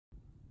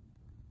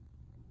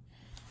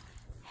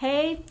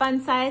Hey,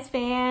 Fun Size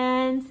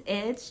fans,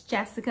 it's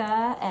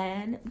Jessica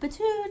and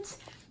Batoot.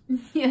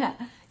 Yeah,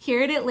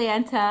 here at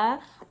Atlanta,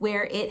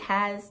 where it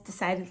has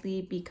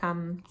decidedly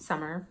become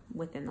summer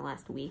within the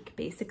last week,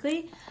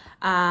 basically.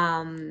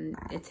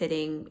 It's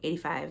hitting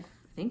 85,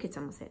 I think it's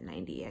almost at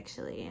 90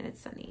 actually, and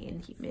it's sunny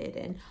and humid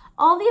and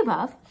all the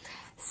above.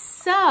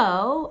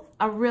 So,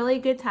 a really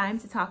good time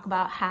to talk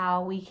about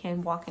how we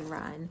can walk and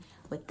run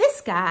with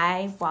this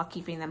guy while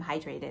keeping them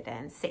hydrated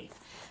and safe.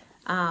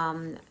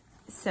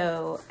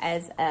 So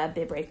as a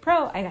BibRave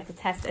Pro, I got to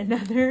test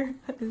another,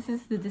 this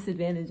is the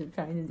disadvantage of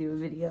trying to do a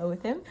video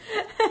with him,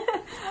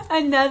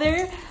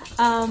 another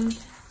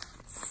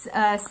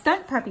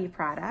Stunt puppy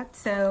product.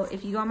 So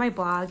if you go on my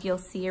blog, you'll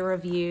see a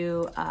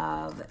review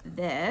of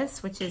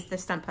this, which is the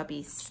Stunt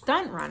Puppy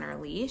Stunt Runner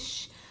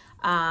leash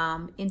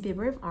in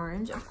BibRave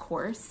Orange, of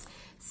course.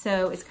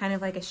 So it's kind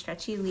of like a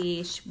stretchy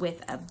leash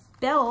with a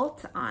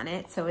belt on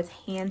it, so it's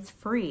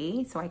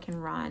hands-free, so I can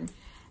run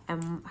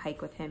and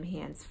hike with him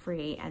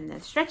hands-free. And the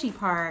stretchy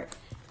part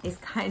is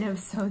kind of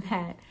so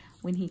that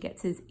when he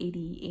gets his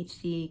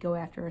ADHD, go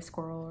after a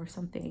squirrel or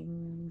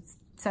something,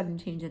 sudden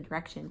change in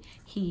direction,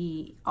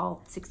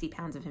 all 60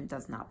 pounds of him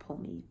does not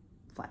pull me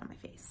flat on my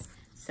face.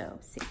 So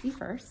safety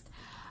first.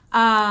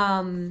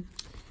 And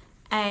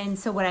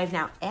so what I've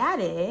now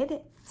added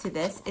to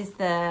this is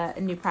the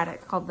new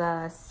product called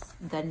the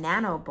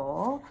Nano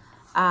Bowl.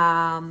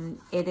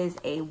 It is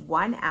a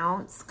 1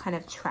 ounce kind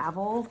of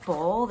travel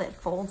bowl that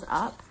folds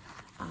up.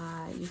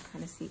 You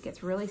kind of see it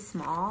gets really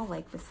small,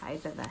 like the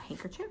size of a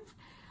handkerchief.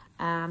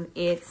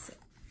 It's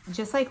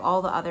just like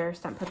all the other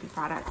Stunt Puppy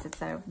products. It's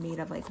made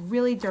of like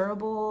really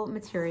durable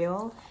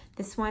material.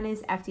 This one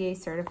is FDA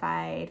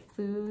certified,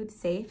 food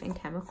safe and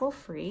chemical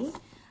free.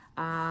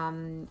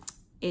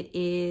 It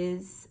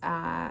is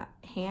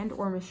hand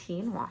or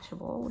machine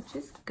washable, which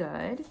is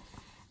good.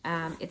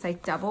 It's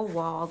like double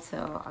walled,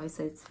 so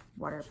obviously it's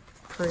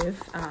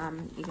waterproof,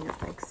 even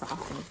if like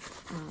soft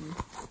and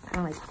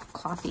kind of like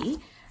clothy.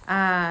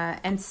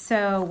 And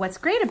so what's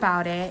great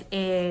about it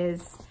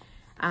is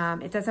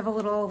it does have a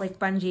little like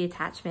bungee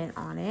attachment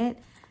on it.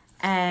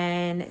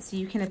 And so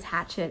you can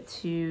attach it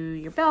to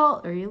your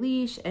belt or your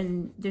leash,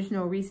 and there's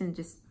no reason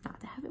just not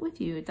to have it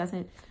with you. It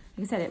doesn't,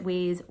 like I said, it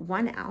weighs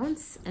 1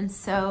 ounce. And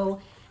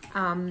so,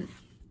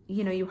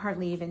 you know, you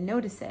hardly even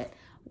notice it,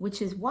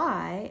 which is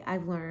why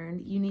I've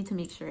learned you need to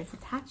make sure it's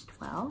attached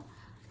well.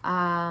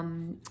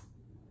 I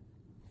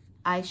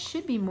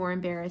should be more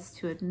embarrassed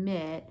to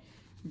admit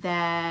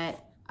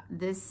that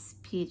this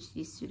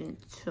PhD student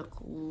took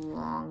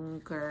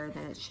longer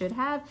than it should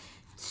have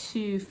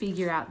to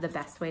figure out the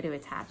best way to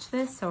attach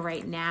this. So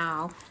right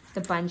now, I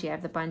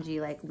have the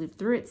bungee like looped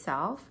through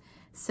itself,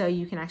 so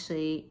you can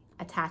actually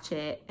attach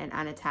it and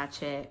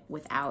unattach it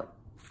without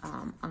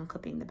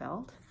unclipping the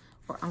belt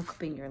or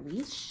unclipping your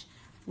leash,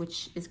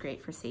 which is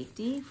great for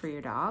safety for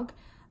your dog.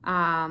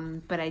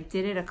 But I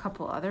did it a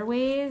couple other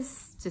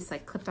ways, just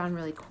like clipped on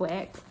really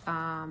quick.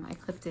 I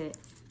clipped it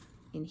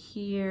in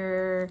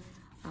here,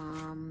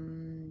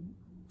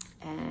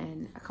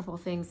 and a couple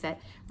of things that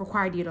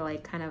required you to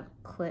like kind of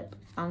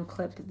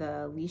unclip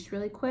the leash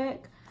really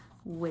quick,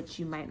 which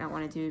you might not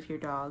want to do if your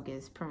dog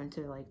is prone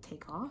to like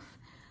take off.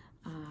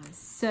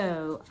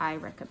 So I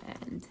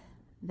recommend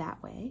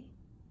that way.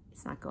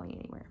 It's not going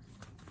anywhere.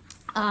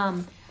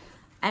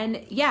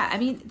 And yeah, I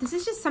mean, this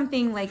is just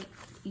something like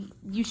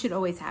you should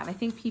always have. I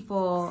think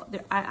people,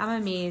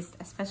 I'm amazed,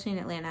 especially in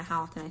Atlanta,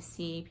 how often I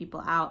see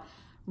people out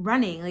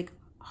running, like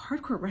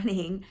hardcore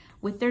running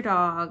with their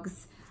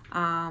dogs.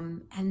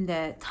 And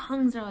the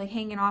tongues are like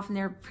hanging off, and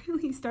they're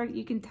really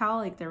you can tell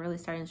like they're really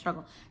starting to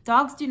struggle.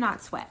 Dogs do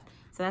not sweat,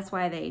 so that's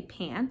why they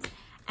pant.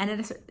 And at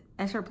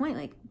a certain point,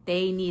 like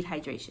they need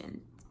hydration.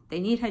 They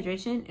need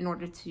hydration in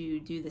order to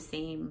do the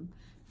same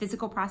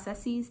physical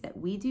processes that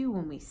we do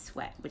when we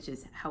sweat, which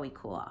is how we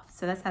cool off.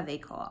 So that's how they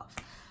cool off.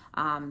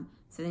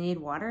 So they need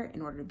water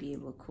in order to be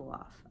able to cool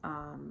off.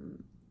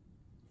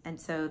 And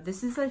so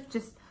this is like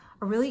just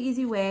a really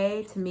easy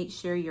way to make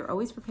sure you're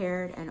always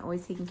prepared and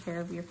always taking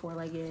care of your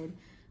four-legged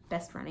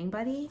best running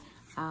buddy,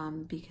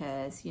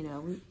 because, you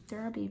know,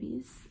 they're our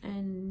babies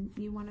and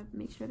you want to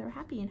make sure they're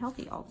happy and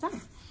healthy all the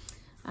time.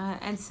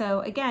 And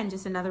so again,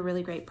 just another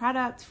really great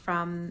product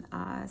from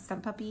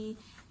Stunt Puppy.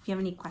 If you have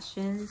any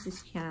questions,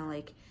 just kind of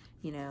like,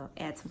 you know,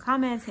 add some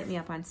comments, hit me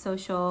up on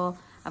social.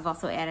 I've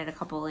also added a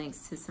couple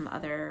links to some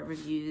other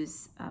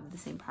reviews of the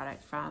same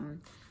product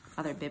from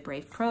other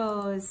BibRave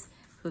pros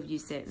who have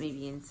used it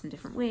maybe in some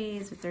different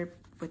ways with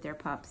their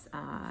pups.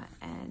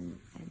 And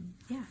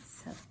yeah,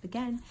 so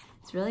again,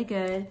 it's really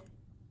good.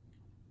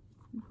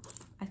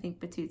 I think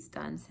Batoot's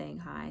done saying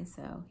hi,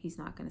 so he's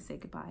not gonna say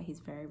goodbye. He's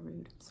very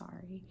rude, I'm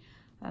sorry.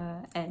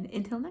 And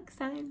until next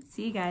time,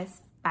 see you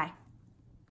guys, bye.